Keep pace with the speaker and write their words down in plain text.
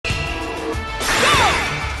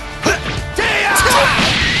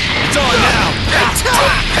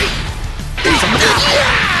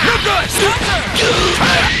No good!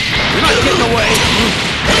 You're not getting away!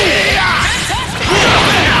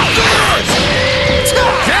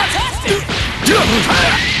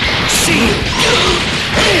 See you!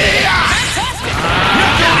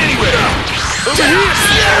 Not going anywhere! Over here!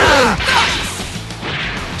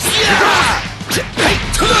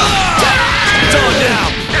 It's on now!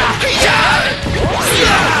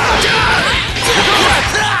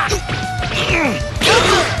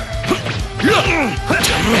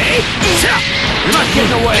 You're not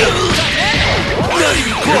getting away! Not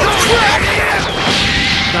even close!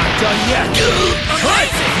 Not done yet!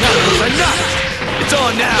 Enough is enough! It's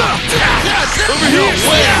on now! Over here!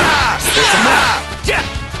 What's the matter?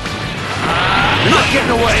 You're not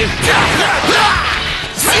getting away!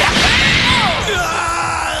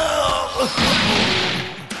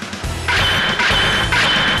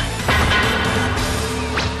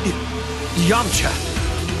 Yamcha!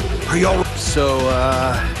 Are you all... So,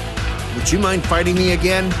 would you mind fighting me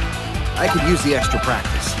again? I could use the extra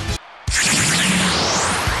practice.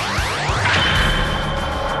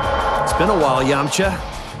 It's been a while, Yamcha.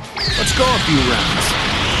 Let's go a few rounds.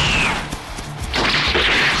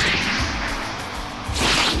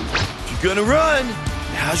 If you're gonna run,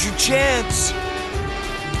 now's your chance.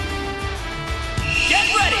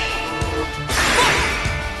 Get ready!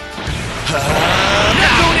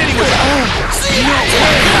 Not going anywhere! No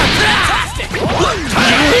way! Fantastic!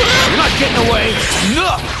 You're not getting away!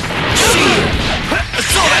 No! See you! I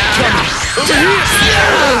saw that coming! Over here!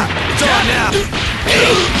 It's on now!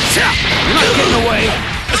 Hey! You're not getting away!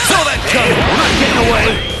 I saw that coming! You're not getting away!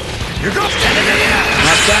 You're going...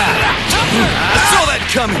 Not that! I saw that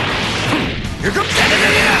coming! You're going...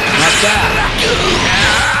 Not that!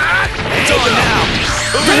 It's on now!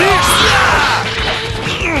 Over here!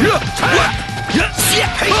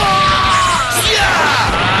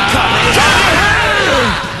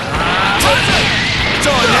 It's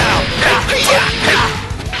on now!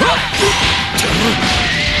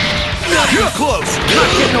 Not even close! You're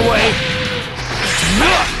not getting away!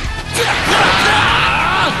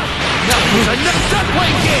 Stop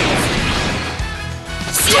playing games!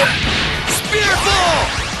 Spear ball!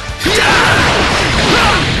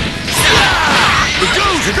 It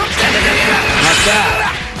goes! Not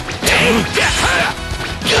that!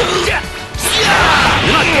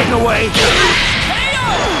 You're not getting away!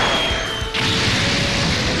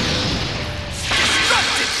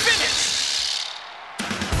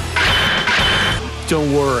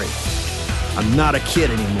 Don't worry. I'm not a kid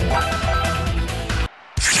anymore.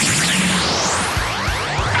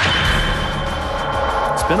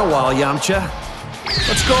 It's been a while, Yamcha.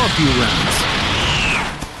 Let's go a few rounds.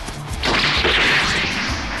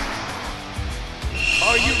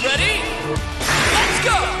 Are you ready? Let's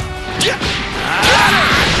go!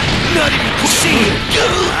 Not even see you!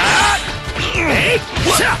 Hey!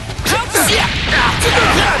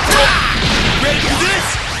 Ready for this?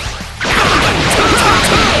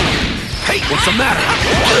 Hey! What's the matter?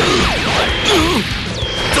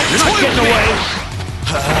 You're not getting away!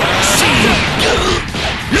 See you!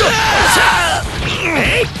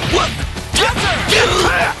 Hey! What?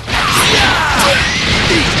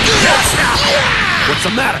 What's the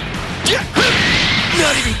matter?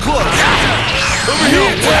 Not even close! Over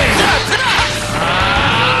here!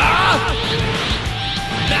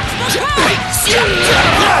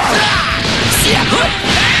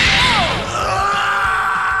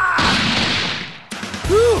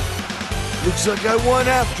 Whew. Looks like I won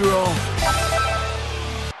after all.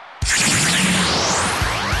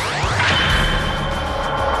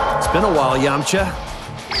 It's been a while, Yamcha.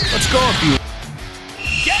 Let's go a few.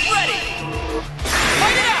 Get ready!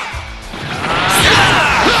 Fight it out!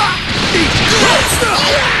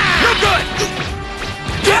 You're good!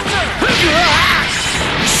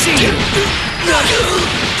 See you!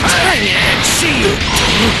 See you!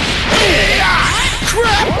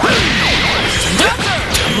 Crap!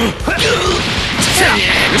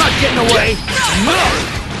 You're not getting away!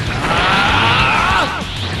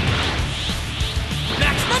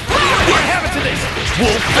 Maximum power! What happened to this?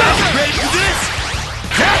 Wolf, ready for this?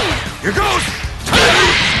 Here goes!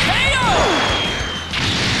 KO!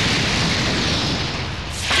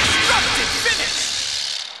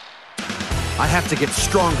 I have to get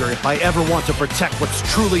stronger if I ever want to protect what's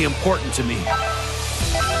truly important to me.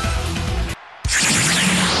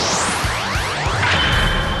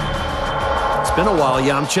 It's been a while,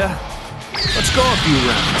 Yamcha. Let's go a few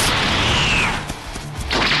rounds.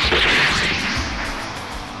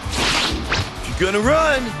 If you're gonna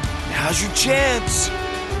run, now's your chance.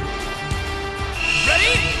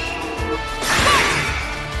 Ready?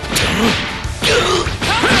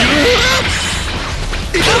 Fight!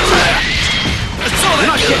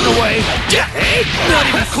 Not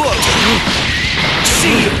even close!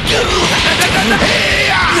 See ya!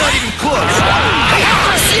 Not even close!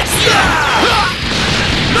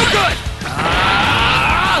 No good!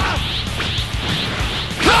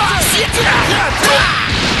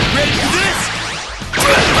 Ready for this?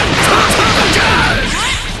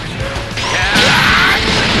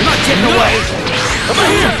 You're not getting away! Over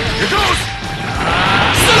here! Here goes!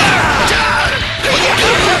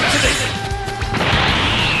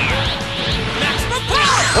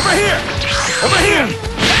 Over here! Over here!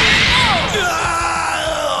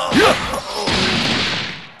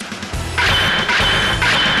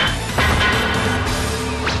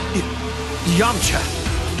 Yamcha,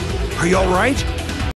 are you all right?